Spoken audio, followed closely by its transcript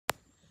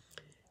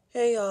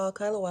Hey y'all,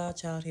 Kyla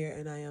Wildchild here,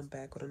 and I am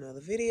back with another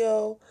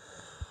video.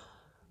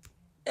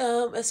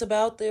 It's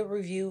about the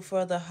review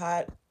for the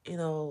hot,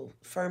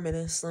 firming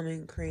and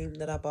slimming cream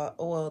that I bought.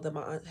 Well, that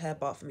my aunt had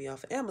bought for me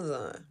off of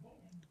Amazon.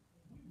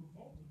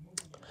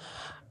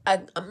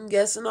 I'm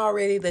guessing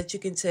already that you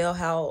can tell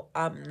how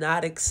I'm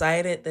not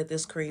excited that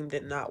this cream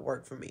did not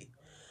work for me.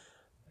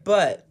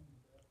 But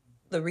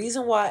the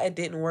reason why it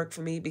didn't work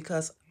for me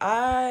because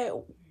I,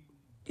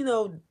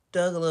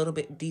 dug a little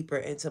bit deeper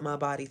into my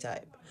body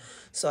type.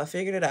 So I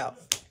figured it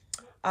out.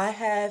 I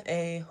have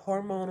a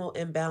hormonal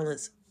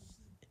imbalance,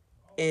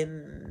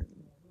 and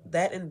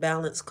that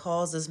imbalance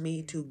causes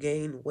me to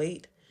gain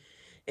weight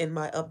in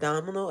my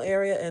abdominal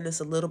area, and it's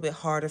a little bit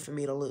harder for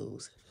me to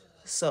lose.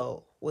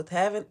 So with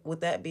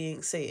that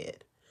being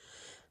said,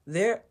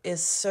 there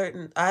is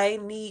certain I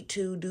need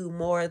to do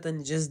more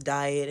than just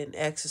diet and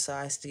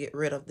exercise to get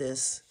rid of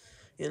this,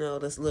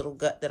 this little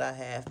gut that I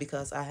have,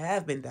 because I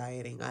have been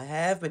dieting, I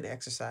have been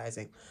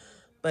exercising,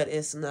 but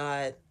it's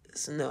not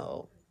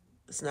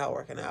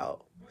working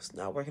out. It's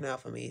not working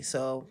out for me.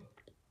 So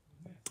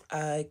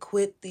I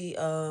quit the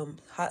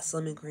hot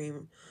slimming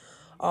cream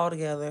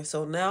altogether.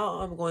 So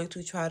now I'm going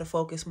to try to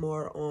focus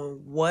more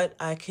on what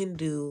I can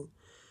do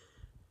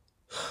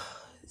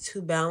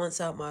to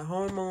balance out my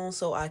hormones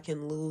so I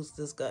can lose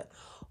this gut.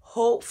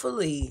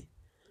 Hopefully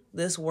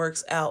this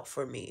works out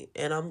for me,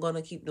 and I'm going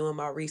to keep doing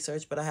my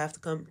research, but I have to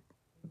come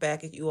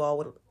back at you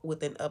all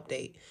with an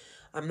update.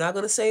 I'm not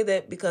going to say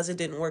that because it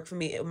didn't work for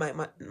me, it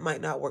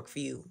might not work for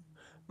you.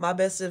 My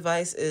best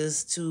advice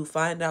is to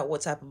find out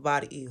what type of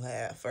body you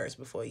have first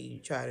before you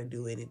try to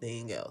do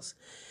anything else.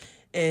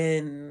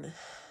 And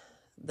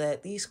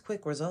that these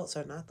quick results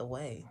are not the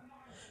way.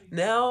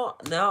 Now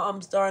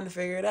I'm starting to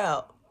figure it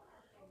out.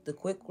 The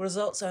quick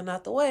results are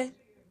not the way.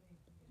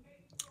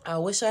 I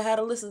wish I had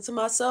to listen to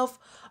myself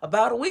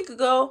about a week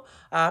ago.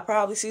 I'd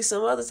probably see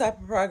some other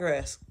type of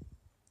progress.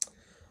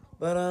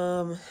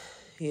 But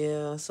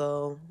yeah,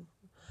 so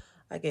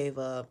I gave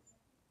up.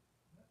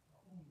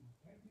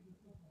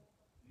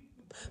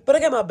 But I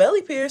got my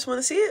belly pierced. Want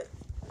to see it?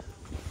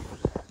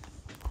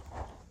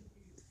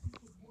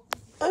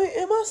 I mean,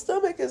 and my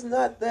stomach is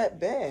not that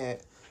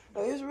bad.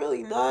 Like, it's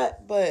really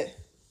not, but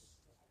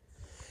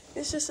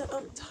it's just that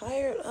I'm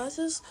tired.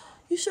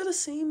 You should have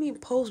seen me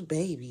post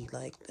baby.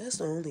 Like, that's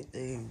the only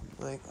thing.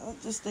 Like, I'm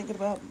just thinking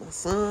about my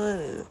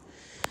son,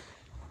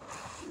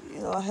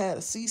 and I had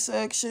a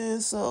C-section,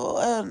 so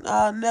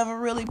I'll never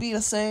really be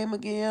the same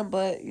again.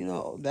 But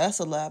that's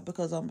a lot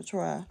because I'm gonna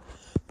try.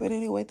 But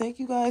anyway, thank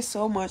you guys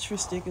so much for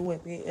sticking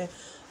with me, and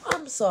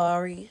I'm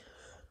sorry.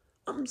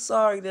 I'm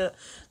sorry that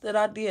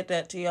I did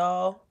that to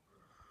y'all.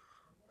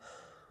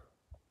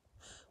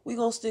 We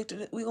gonna stick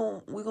to it. We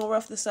gonna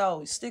rough this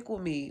out. Stick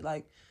with me.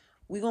 Like,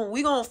 we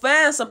gonna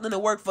find something to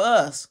work for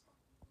us.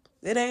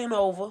 It ain't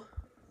over.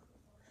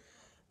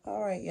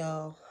 All right,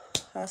 y'all.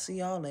 I'll see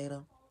y'all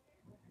later.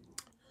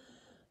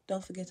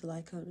 Don't forget to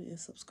like, comment, and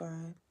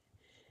subscribe.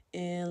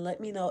 And let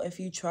me know if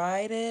you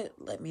tried it.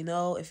 Let me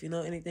know if you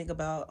know anything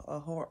about a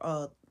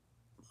hormonal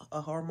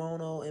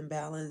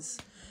imbalance,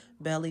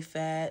 belly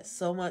fat.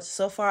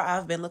 So far,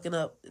 I've been looking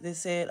up. They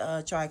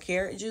said try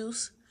carrot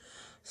juice.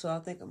 So I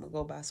think I'm gonna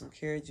go buy some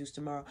carrot juice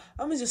tomorrow.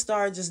 I'm gonna just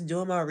start just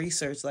doing my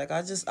research. Like,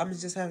 I'm just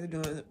have to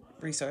do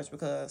research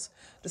because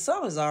the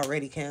summer's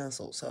already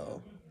canceled.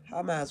 So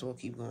I might as well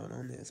keep going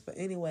on this. But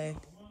anyway,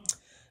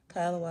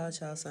 Kyla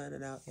Wildchild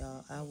signing out,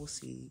 y'all. I will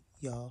see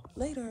y'all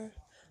later.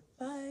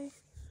 Bye.